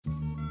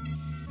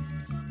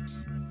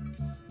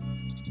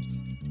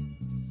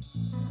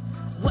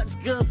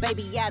good,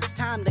 baby? Yeah, it's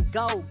time to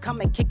go.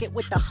 Come and kick it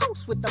with the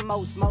host with the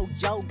most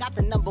mojo. Got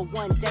the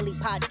 #1 daily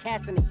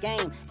podcast in the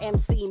game.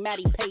 MC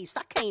Matty Pace,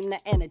 I came to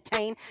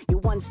entertain. Your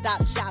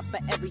one-stop shop for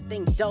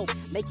everything dope.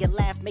 Make you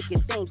laugh, make you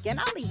think, and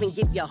I'll even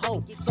give you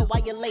hope. So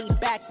while you're laid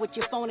back with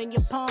your phone in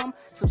your palm,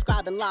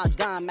 subscribe and log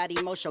on,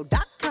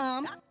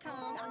 MattyMoShow.com.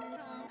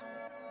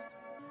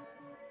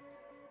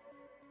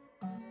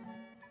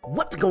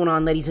 What's going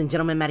on, ladies and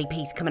gentlemen? Matty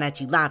Pace coming at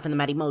you live from the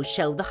Matty Mo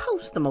Show, the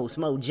host, the most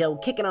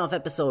mojo, kicking off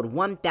episode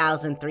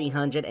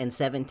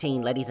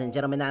 1317. Ladies and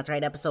gentlemen, that's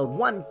right, episode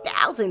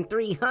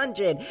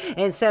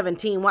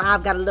 1317. Well,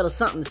 I've got a little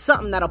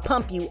something that'll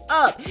pump you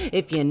up,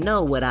 if you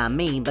know what I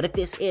mean. But if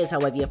this is,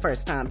 however, your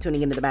first time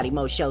tuning into the Matty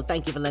Mo Show,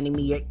 thank you for lending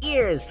me your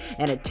ears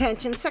and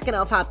attention. Second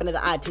off, hop into the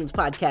iTunes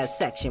podcast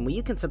section where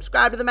you can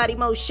subscribe to the Matty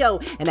Mo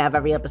Show and have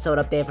every episode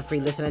up there for free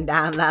listen and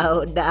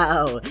download.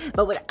 No.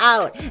 But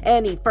without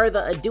any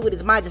further ado, it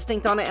is my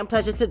distinct honor and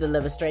pleasure to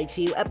deliver straight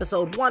to you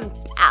episode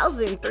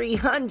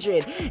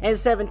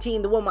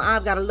 1317. The woman,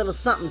 I've got a little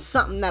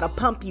something that'll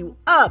pump you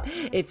up,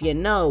 if you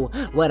know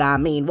what I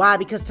mean. Why?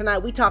 Because tonight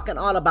we talking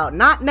all about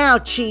Not Now,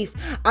 Chief.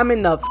 I'm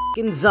in the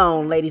fucking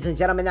zone, ladies and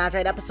gentlemen. That's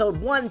right, episode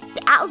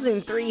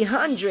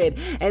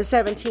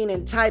 1317,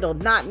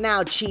 entitled Not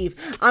Now, Chief.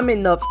 I'm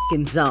in the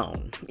fucking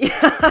zone.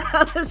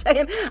 I'm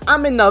saying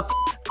I'm in the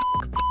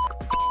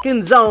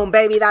zone,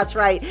 baby. That's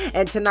right.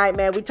 And tonight,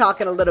 man, we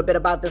talking a little bit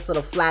about this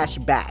little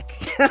flashback.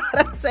 You know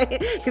what I'm saying?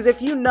 Because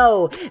if you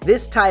know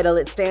this title,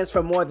 it stands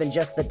for more than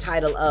just the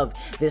title of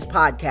this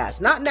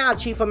podcast. Not Now,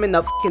 Chief, I'm in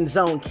the fucking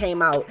zone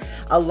came out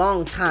a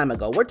long time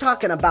ago. We're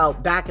talking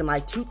about back in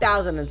like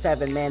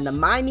 2007, man, the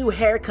My New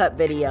Haircut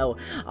video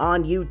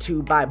on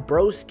YouTube by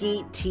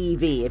Broski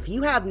TV. If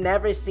you have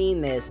never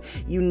seen this,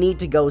 you need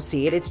to go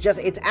see it.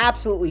 It's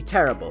absolutely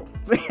terrible.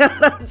 You know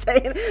what I'm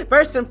saying?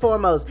 First and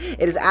foremost,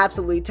 it is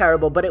absolutely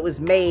terrible, but it was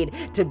made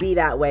to be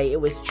that way. It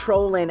was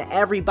trolling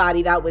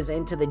everybody that was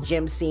into the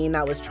gym scene,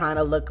 that was trying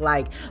to look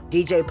like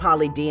DJ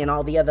Pauly D and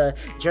all the other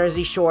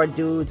Jersey Shore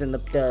dudes and the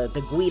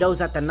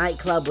Guidos at the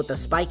nightclub with the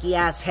spiky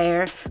ass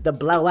hair, the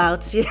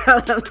blowouts. You know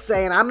what I'm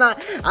saying? I'm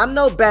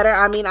no better.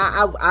 I mean,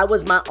 I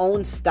was my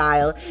own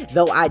style,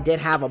 though I did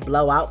have a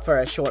blowout for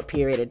a short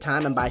period of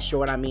time, and by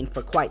short I mean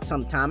for quite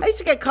some time. I used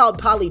to get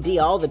called Pauly D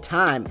all the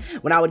time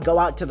when I would go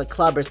out to the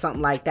club or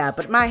something like that,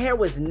 but my hair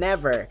was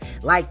never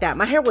like that.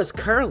 My hair was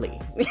curly.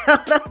 You know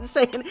what I'm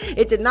saying?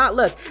 It did not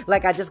look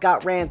like I just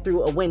got ran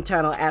through a wind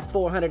tunnel at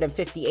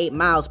 458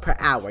 miles per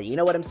hour. You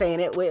know what I'm saying?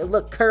 It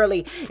looked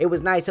curly. It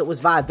was nice. It was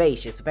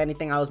vivacious. If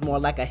anything, I was more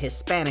like a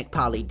Hispanic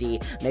Pauly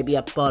D, maybe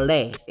a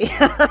Polé. You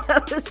know what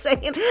I'm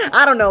saying?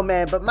 I don't know,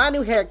 man, but My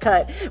New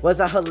Haircut was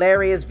a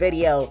hilarious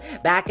video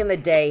back in the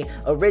day,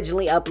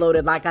 originally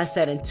uploaded, like I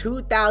said, in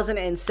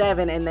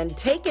 2007, and then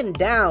taken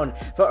down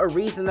for a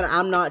reason that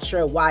I'm not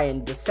sure why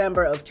in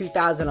December of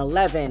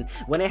 2011,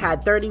 when it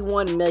had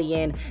 31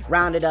 million,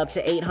 rounded up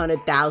to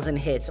 800,000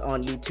 hits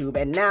on YouTube,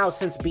 and now,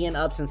 since being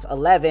up since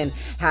 11,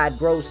 had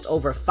grossed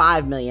over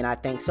 5 million, I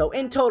think. So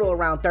in total,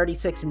 around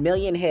 36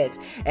 million hits.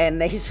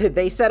 And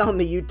they said on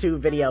the YouTube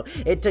video,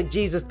 it took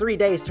Jesus 3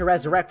 days to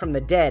resurrect from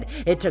the dead.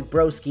 It took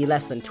Broski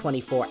less than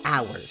 24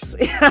 hours.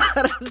 You know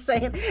what I'm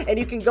saying? And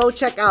you can go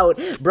check out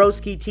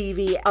Broski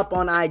TV up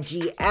on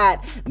IG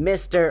at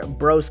Mr.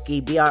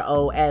 Broski,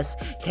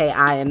 Broski.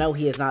 I know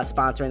he is not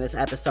sponsoring this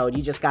episode.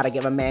 You just gotta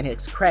give a man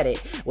his credit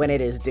when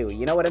it is due.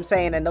 You know what I'm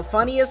saying? And the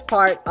funniest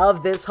part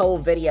of this whole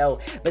video,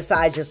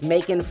 besides just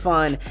making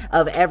fun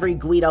of every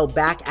Guido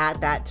back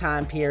at that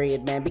time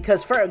period, man,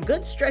 because for a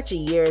good stretch of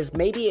years,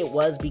 maybe it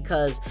was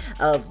because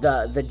of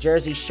the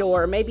Jersey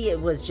Shore, maybe it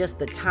was just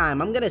the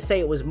time. I'm gonna say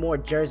it was more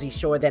Jersey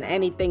Shore than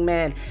anything,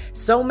 man.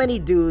 So many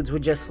dudes were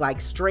just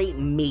like straight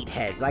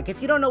meatheads. Like,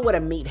 if you don't know what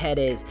a meathead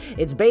is,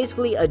 it's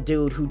basically a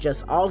dude who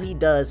just all he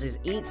does is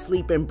eat,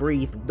 sleep, and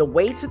breathe the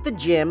weights at the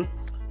gym,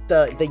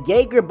 the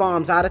Jaeger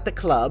bombs out at the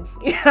club,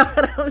 you know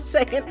what I'm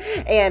saying,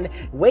 and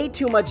way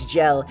too much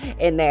gel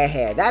in their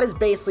hair. That is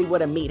basically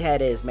what a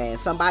meathead is, man.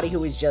 Somebody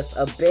who is just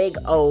a big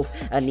oaf,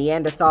 a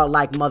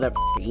Neanderthal-like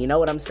motherfucker, you know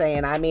what I'm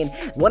saying? I mean,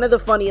 one of the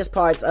funniest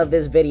parts of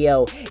this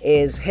video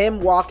is him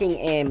walking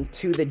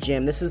into the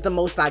gym. This is the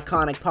most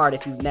iconic part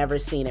if you've never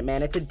seen it,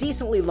 man. It's a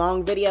decently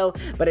long video,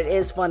 but it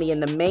is funny. In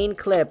the main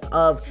clip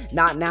of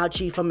Not Now,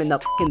 Chief, I'm in the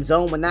fucking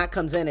zone, when that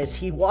comes in, is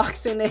he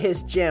walks into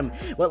his gym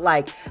with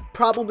like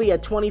probably a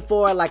 24,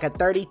 like a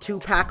 32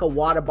 pack of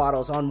water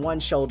bottles on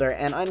one shoulder,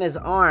 and on his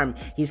arm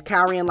he's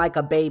carrying like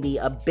a baby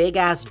a big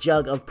ass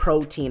jug of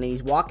protein, and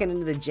he's walking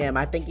into the gym.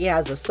 I think he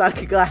has the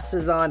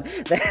sunglasses on,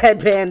 the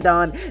headband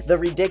on, the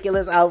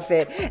ridiculous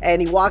outfit,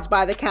 and he walks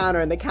by the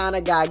counter, and the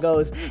counter guy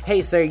goes,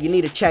 "Hey sir, you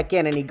need to check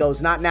in," and he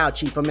goes, "Not now,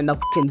 Chief, I'm in the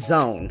fucking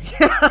zone."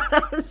 You know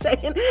what I'm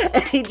saying?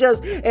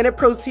 And it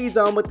proceeds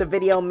on with the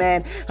video,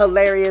 man.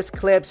 Hilarious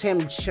clips,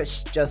 him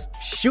just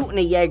shooting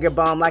a Jaeger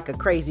bomb like a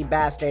crazy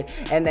bastard,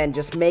 and then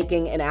just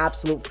making an an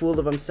absolute fool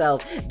of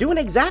himself, doing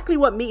exactly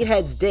what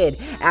meatheads did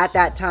at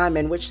that time,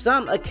 and which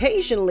some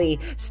occasionally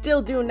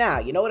still do now,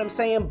 you know what I'm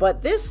saying?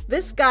 But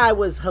this guy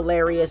was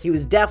hilarious. He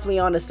was definitely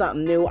onto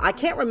something new. I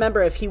can't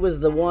remember if he was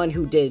the one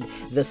who did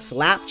the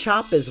slap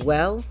chop as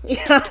well. You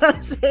know what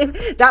I'm saying?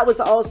 That was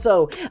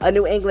also a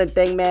New England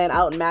thing, man,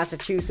 out in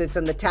Massachusetts,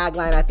 and the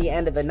tagline at the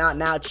end of the Not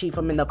Now Chief,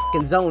 I'm in the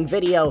fucking zone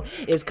video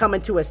is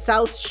coming to a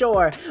South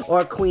Shore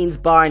or Queens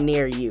bar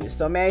near you.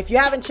 So, man, if you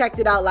haven't checked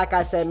it out, like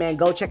I said, man,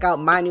 go check out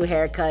my new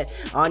haircut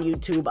on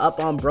YouTube, up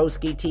on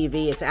Broski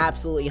TV. It's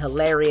absolutely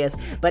hilarious.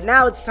 But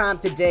now it's time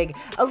to dig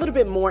a little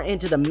bit more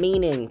into the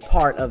meaning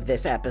part of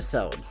this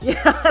episode. You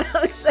know what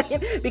I'm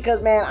saying?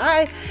 Because, man,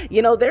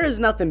 there is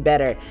nothing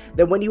better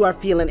than when you are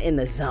feeling in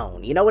the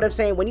zone. You know what I'm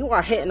saying? When you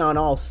are hitting on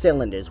all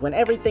cylinders, when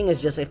everything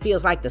is just, it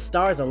feels like the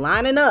stars are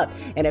lining up,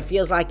 and it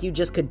feels like you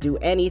just could do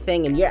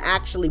anything, and you're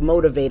actually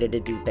motivated to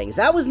do things.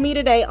 That was me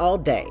today all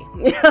day.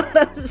 You know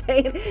what I'm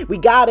saying? We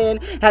got in,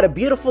 had a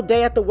beautiful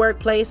day at the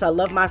workplace. I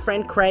love my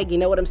friend Craig. You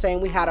know what I'm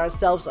saying? We had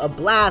ourselves a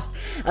blast.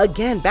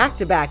 Again,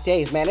 back-to-back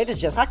days, man. It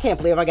is just, I can't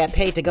believe I got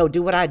paid to go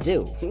do what I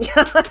do. You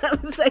know what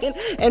I'm saying?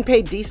 And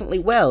paid decently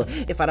well,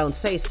 if I don't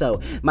say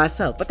so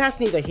myself. But that's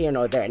neither here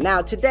nor there.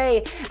 Now,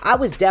 today, I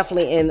was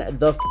definitely in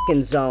the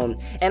fucking zone,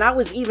 and I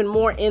was even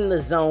more in the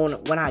zone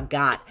when I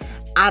got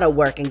out of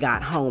work and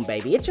got home,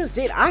 baby. It just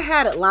did. I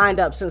had it lined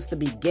up since the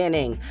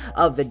beginning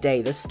of the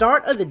day, the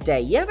start of the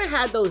day. You ever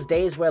had those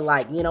days where,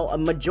 like, a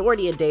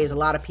majority of days, a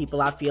lot of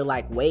people, I feel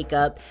like, wake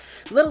up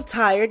a little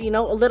tired,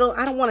 a little,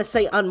 I don't want to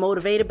say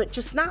unmotivated, but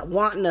just not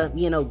wanting to,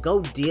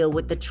 go deal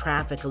with the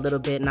traffic a little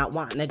bit, not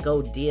wanting to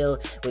go deal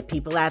with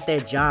people at their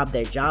job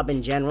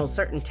in general,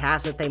 certain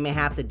tasks that they may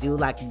have to do,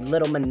 like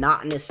little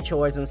monotonous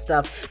chores and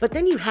stuff. But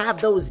then you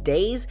have those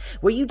days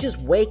where you just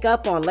wake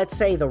up on, let's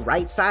say, the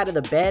right side of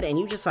the bed, and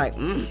you just like,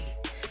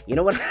 you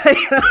know what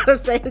I'm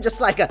saying? Just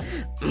like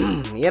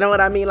you know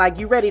what I mean? Like,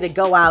 you ready to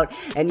go out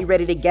and you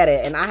ready to get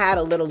it. And I had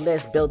a little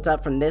list built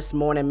up from this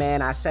morning,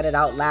 man. I said it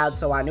out loud,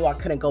 so I knew I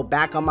couldn't go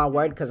back on my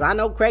word, because I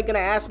know Craig gonna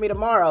ask me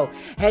tomorrow,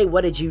 hey,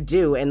 what did you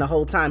do? And the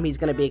whole time he's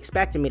gonna be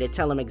expecting me to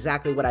tell him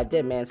exactly what I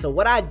did, man. So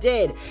what I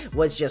did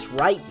was just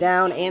write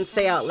down and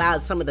say out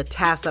loud some of the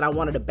tasks that I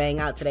wanted to bang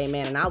out today,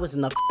 man. And I was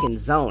in the fucking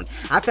zone.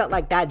 I felt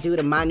like that dude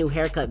in my new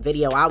haircut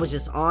video. I was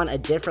just on a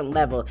different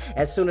level.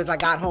 As soon as I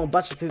got home,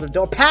 busted through the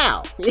door,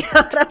 pow! You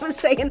know what I'm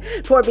saying?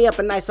 Poured me up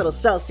a nice little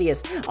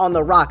Celsius on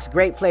the rocks.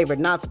 Great flavored.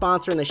 Not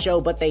sponsoring the show,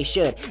 but they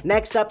should.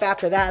 Next up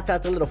after that, I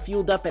felt a little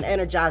fueled up and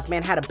energized,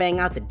 man. Had to bang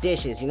out the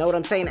dishes. You know what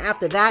I'm saying?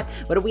 After that,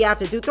 what do we have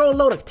to do? Throw a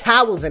load of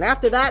towels in.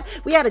 After that,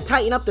 we had to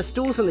tighten up the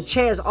stools and the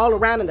chairs all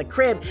around in the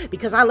crib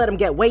because I let them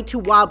get way too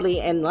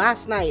wobbly. And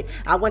last night,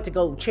 I went to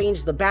go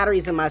change the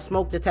batteries in my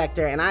smoke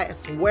detector, and I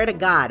swear to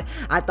God,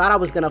 I thought I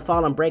was gonna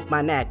fall and break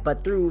my neck.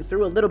 But through a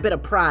little bit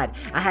of pride,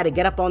 I had to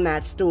get up on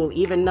that stool,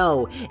 even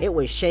though it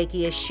was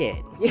shaky as shit.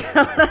 You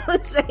know what I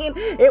was saying?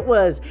 It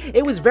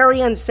was very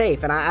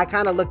unsafe, and I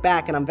kind of look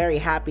back and I'm very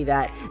happy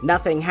that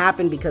nothing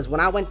happened, because when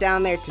I went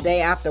down there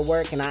today after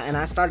work and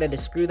I started to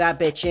screw that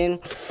bitch in,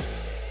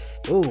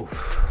 ooh,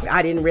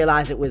 I didn't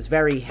realize it was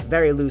very,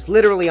 very loose,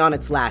 literally on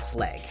its last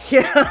leg.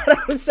 You know what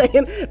I'm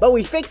saying? But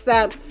we fixed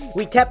that.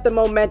 We kept the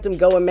momentum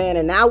going, man,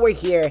 and now we're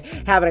here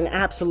having an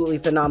absolutely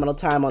phenomenal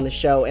time on the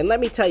show. And let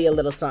me tell you a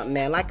little something,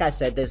 man. Like I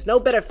said, there's no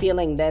better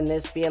feeling than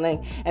this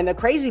feeling. And the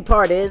crazy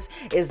part is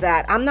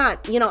that I'm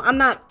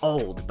not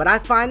old, but I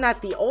find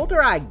that the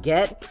older I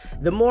get,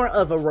 the more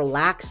of a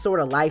relaxed sort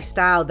of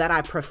lifestyle that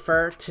I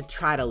prefer to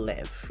try to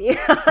live. You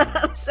know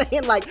what I'm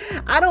saying? Like,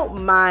 I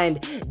don't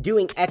mind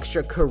doing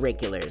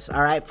extracurriculars,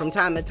 all right? From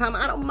time to time,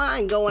 I don't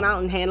mind going out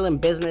and handling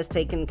business,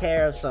 taking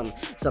care of some,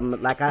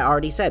 like I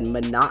already said,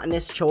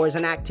 monotonous chores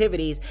and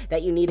activities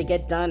that you need to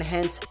get done,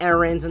 hence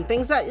errands and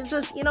things that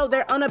just,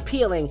 they're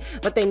unappealing,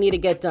 but they need to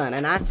get done.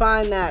 And I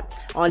find that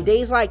on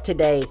days like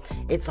today,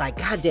 it's like,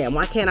 goddamn,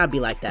 why can't I be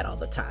like that all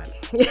the time?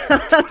 You know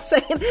what I'm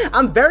saying?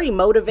 I'm very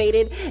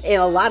motivated in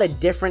a lot of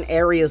different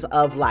areas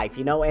of life,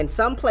 and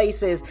some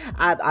places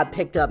I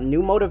picked up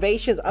new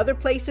motivations. Other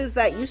places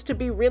that used to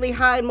be really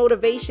high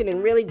motivation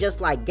and really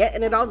just like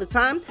getting it all the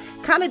time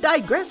kind of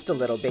digressed a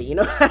little bit,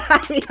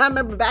 I mean, I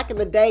remember back in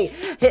the day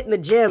hitting the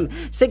gym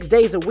 6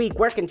 days a week,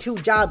 working 2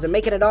 jobs and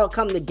making it all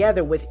come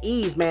together with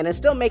ease, man, and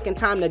still making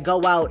time to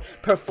go out,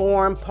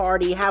 perform,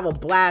 party, have a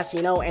blast,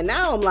 and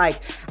now I'm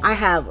like, I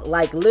have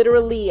like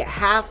literally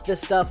half the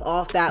stuff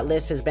off that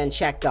list has been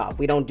checked off.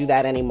 We don't do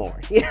that anymore.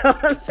 You know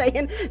what I'm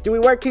saying? Do we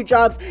work 2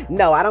 jobs?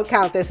 No, I don't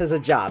count this as a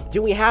job.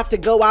 Do we have to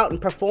go out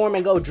and perform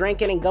and go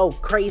drinking and go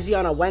crazy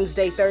on a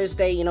Wednesday,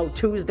 Thursday,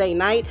 Tuesday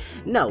night?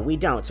 No, we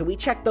don't. So we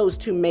check those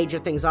 2 major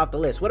things off the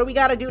list. What do we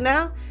got to do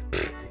now?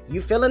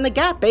 you fill in the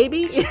gap,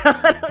 baby. You know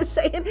what I'm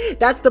saying?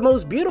 That's the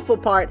most beautiful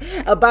part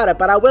about it.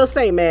 But I will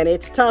say, man,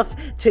 it's tough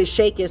to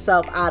shake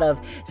yourself out of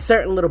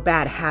certain little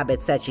bad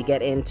habits that you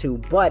get into.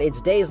 But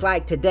it's days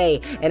like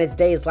today, and it's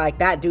days like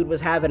that dude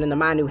was having in the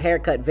My New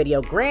Haircut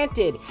video.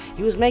 Granted,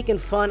 he was making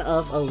fun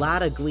of a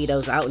lot of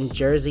Guidos out in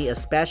Jersey,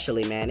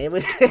 especially, man. It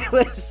was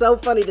so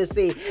funny to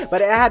see,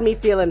 but it had me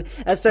feeling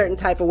a certain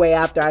type of way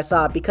after I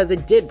saw it, because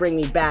it did bring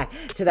me back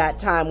to that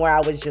time where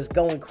I was just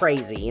going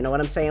crazy. You know what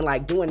I'm saying?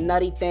 Like doing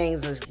nutty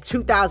things.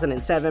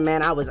 2007,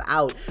 man, I was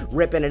out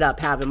ripping it up,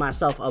 having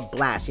myself a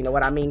blast. You know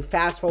what I mean?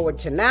 Fast forward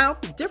to now,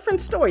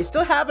 different story,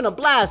 still having a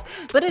blast,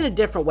 but in a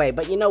different way.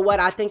 But you know what?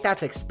 I think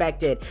that's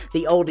expected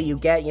the older you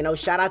get. You know,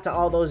 shout out to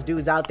all those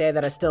dudes out there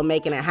that are still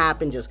making it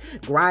happen, just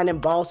grinding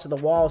balls to the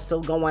wall,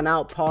 still going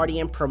out,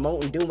 partying,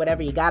 promoting, doing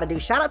whatever you gotta do.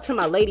 Shout out to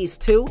my ladies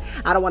too.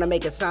 I don't want to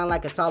make it sound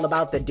like it's all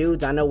about the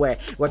dudes. I know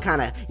we're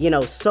kind of, you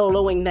know,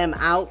 soloing them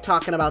out,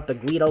 talking about the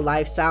Guido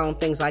lifestyle and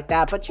things like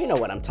that, but you know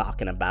what I'm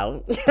talking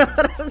about. You know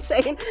what I'm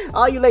saying?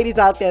 All you ladies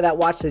out there that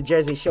watch the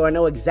Jersey Shore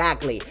know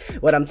exactly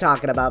what I'm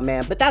talking about,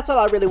 man. But that's all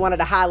I really wanted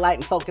to highlight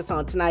and focus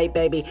on tonight,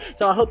 baby.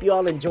 So I hope you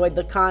all enjoyed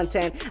the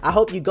content. I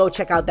hope you go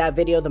check out that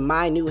video, the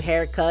My New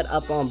Haircut,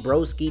 up on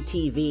Broski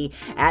TV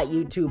at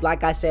YouTube.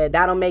 Like I said,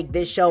 that'll make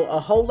this show a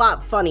whole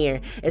lot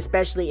funnier,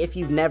 especially if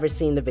you've never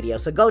seen the video.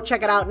 So go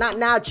check it out. Not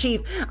now,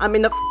 Chief. I'm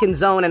in the fucking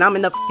zone, and I'm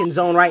in the fucking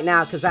zone right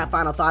now, because that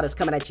final thought is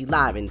coming at you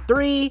live in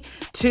 3,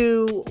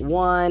 2,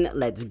 1.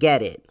 Let's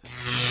get it.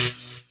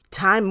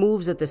 Time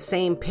moves at the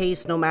same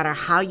pace no matter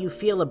how you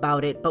feel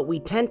about it, but we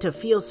tend to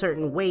feel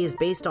certain ways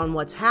based on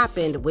what's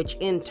happened, which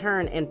in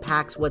turn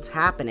impacts what's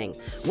happening.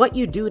 What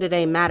you do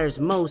today matters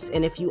most,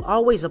 and if you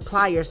always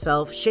apply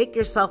yourself, shake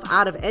yourself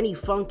out of any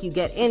funk you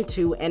get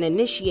into, and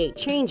initiate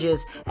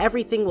changes,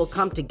 everything will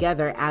come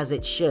together as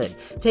it should.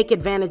 Take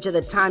advantage of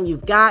the time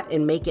you've got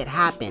and make it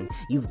happen.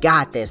 You've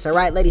got this. All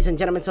right, ladies and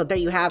gentlemen, so there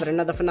you have it.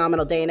 Another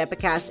phenomenal day in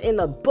Epicast in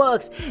the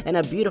books, and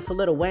a beautiful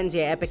little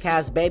Wednesday at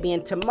Epicast, baby.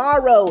 And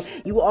tomorrow,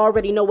 you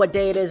already know what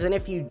day it is, and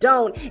if you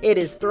don't, it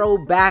is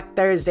Throwback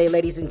Thursday,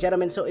 ladies and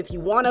gentlemen. So if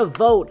you want to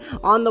vote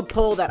on the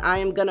poll that I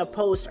am gonna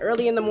post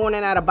early in the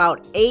morning at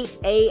about 8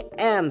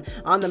 a.m.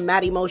 on the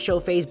Matty Mo Show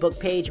Facebook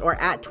page, or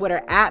at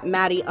Twitter at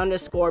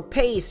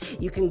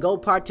Matty_Pace, you can go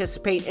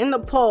participate in the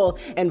poll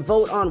and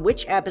vote on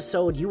which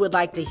episode you would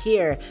like to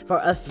hear for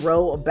a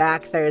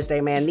Throwback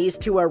Thursday, man. These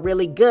two are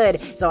really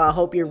good, so I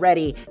hope you're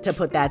ready to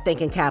put that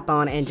thinking cap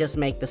on and just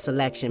make the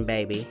selection,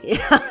 baby. You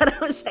know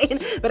what I'm saying?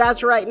 But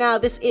as for right now,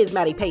 this is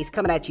Matty Pace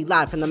coming at you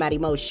live from the Matty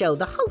Mo Show,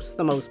 the host,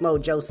 the most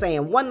mojo,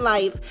 saying one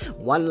life,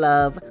 one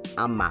love,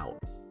 I'm out.